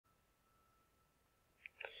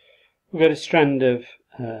We've got a strand of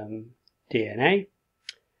DNA,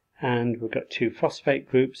 and we've got two phosphate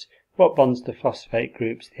groups. What bonds the phosphate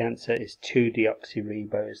groups? The answer is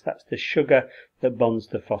 2-deoxyribose. That's the sugar that bonds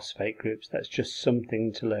the phosphate groups. That's just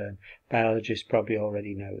something to learn. Biologists probably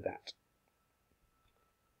already know that.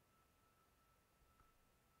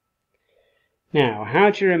 Now, how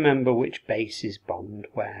do you remember which bases bond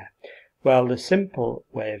where? Well, the simple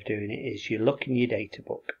way of doing it is you look in your data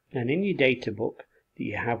book, and in your data book that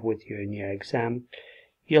you have with you in your exam,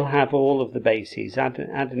 you'll have all of the bases,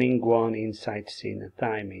 adenine, guanine, cytosine and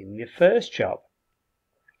thymine. Your first job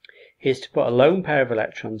is to put a lone pair of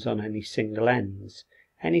electrons on any single ends.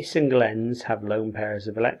 Any single ends have lone pairs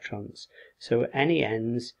of electrons, so any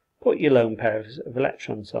ends, put your lone pairs of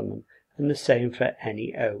electrons on them, and the same for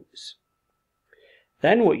any O's.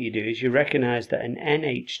 Then what you do is you recognize that an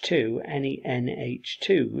NH2, any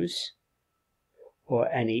NH2s, or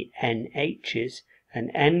any NHs, an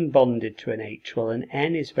N bonded to an H. Well, an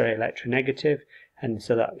N is very electronegative, and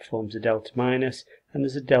so that forms a delta minus, and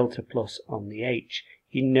there's a delta plus on the H.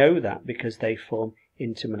 You know that because they form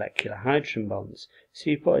intermolecular hydrogen bonds. So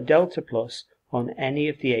you put a delta plus on any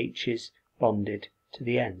of the H's bonded to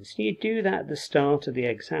the N's. You do that at the start of the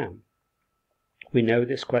exam. We know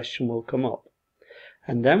this question will come up.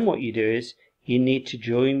 And then what you do is you need to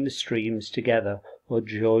join the streams together, or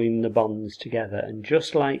join the bonds together. And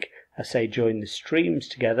just like I say join the streams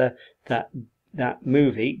together, that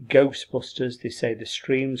movie Ghostbusters, they say the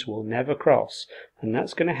streams will never cross, and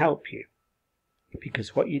that's going to help you,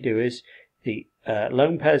 because what you do is the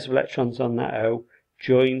lone pairs of electrons on that O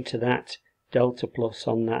join to that delta plus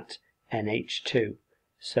on that NH2,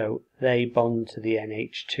 so they bond to the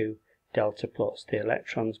NH2 delta plus. The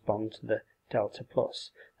electrons bond to the delta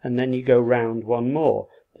plus, and then you go round one more.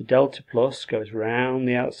 The delta plus goes round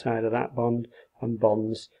the outside of that bond and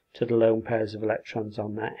bonds to the lone pairs of electrons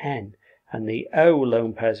on that N, and the O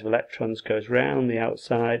lone pairs of electrons goes round the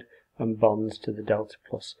outside and bonds to the delta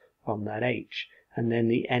plus on that H, and then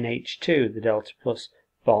the NH2, the delta plus,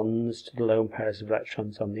 bonds to the lone pairs of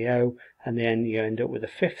electrons on the O, and then you end up with a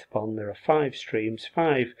fifth bond. There are 5 streams,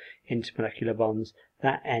 5 intermolecular bonds.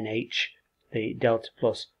 That NH, the delta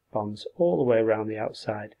plus, bonds all the way around the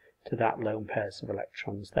outside to that lone pairs of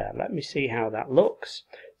electrons there. Let me see how that looks.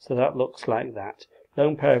 So that looks like that.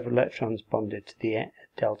 Lone pair of electrons bonded to the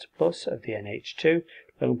delta plus of the NH2.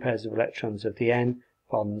 Lone pairs of electrons of the N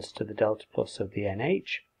bonds to the delta plus of the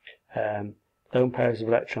NH. Lone pairs of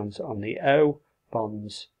electrons on the O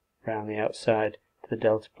bonds round the outside to the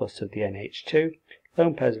delta plus of the NH2.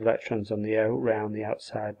 Lone pairs of electrons on the O round the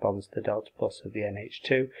outside bonds to the delta plus of the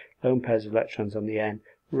NH2. Lone pairs of electrons on the N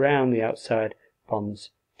round the outside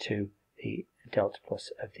bonds to the delta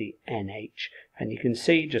plus of the NH. And you can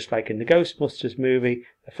see, just like in the Ghostbusters movie,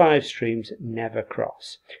 the 5 streams never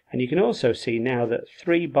cross. And you can also see now that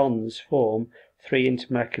 3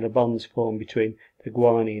 intermolecular bonds form between the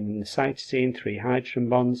guanine and the cytosine, 3 hydrogen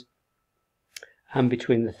bonds, and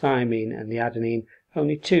between the thymine and the adenine,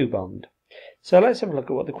 only 2 bond. So let's have a look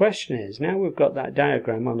at what the question is. Now we've got that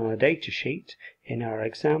diagram on our data sheet in our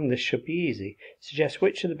exam, this should be easy. Suggest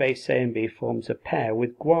which of the base A and B forms a pair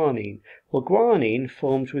with guanine. Well, guanine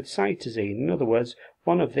forms with cytosine. In other words,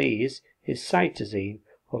 one of these is cytosine,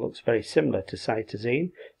 or looks very similar to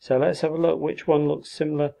cytosine. So let's have a look which one looks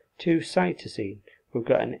similar to cytosine. We've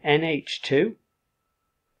got an NH2.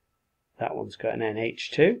 That one's got an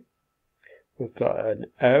NH2. We've got an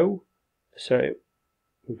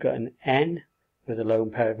we've got an N with a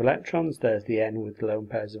lone pair of electrons. There's the N with the lone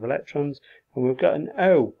pairs of electrons. And we've got an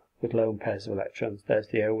O with lone pairs of electrons. There's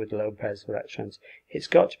the O with the lone pairs of electrons. It's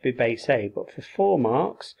got to be base A, but for 4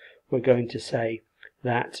 marks, we're going to say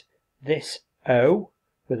that this O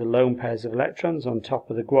with the lone pairs of electrons on top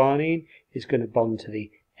of the guanine is going to bond to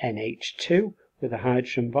the NH2 with a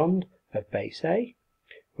hydrogen bond of base A.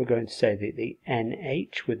 We're going to say that the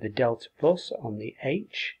NH with the delta plus on the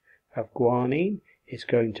H of guanine is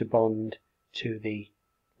going to bond to the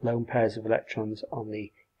lone pairs of electrons on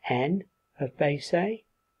the N of base A.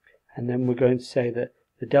 And then we're going to say that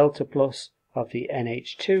the delta plus of the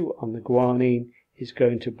NH2 on the guanine is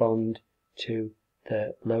going to bond to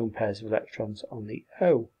the lone pairs of electrons on the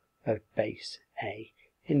O of base A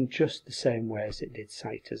in just the same way as it did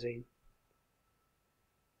cytosine.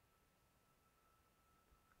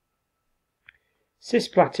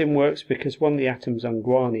 Cisplatin works because one of the atoms on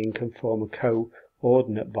guanine can form a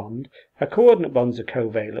coordinate bond. A coordinate bond is a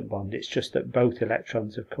covalent bond. It's just that both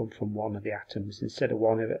electrons have come from one of the atoms. Instead of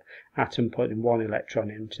one atom putting one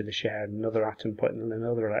electron into the share and another atom putting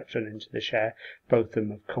another electron into the share, both of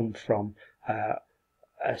them have come from a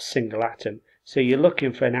single atom. So you're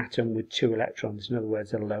looking for an atom with 2 electrons, in other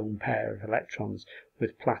words a lone pair of electrons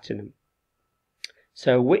with platinum.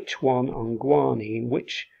 So which one on guanine,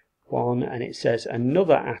 which one, and it says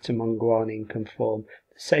another atom on guanine can form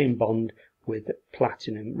the same bond with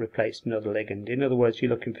platinum replaced another ligand. In other words, you're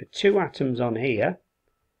looking for 2 atoms on here,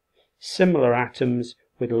 similar atoms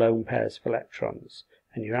with lone pairs of electrons,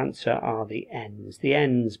 and your answer are the Ns. The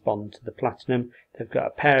Ns bond to the platinum. They've got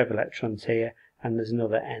a pair of electrons here and there's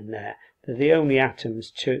another N there. They're the only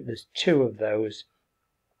atoms, there's 2 of those.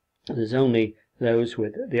 There's only those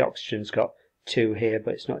with the oxygen's got 2 here,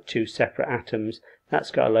 but it's not 2 separate atoms.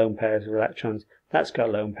 That's got a lone pair of electrons, that's got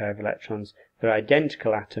a lone pair of electrons. They're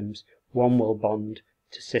identical atoms. One will bond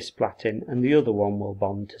to cisplatin and the other one will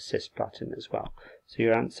bond to cisplatin as well. So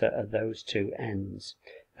your answer are those 2 Ns.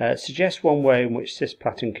 Suggest one way in which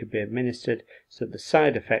cisplatin could be administered so that the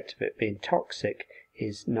side effect of it being toxic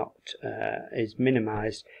is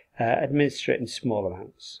minimized. Administer it in small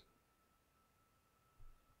amounts.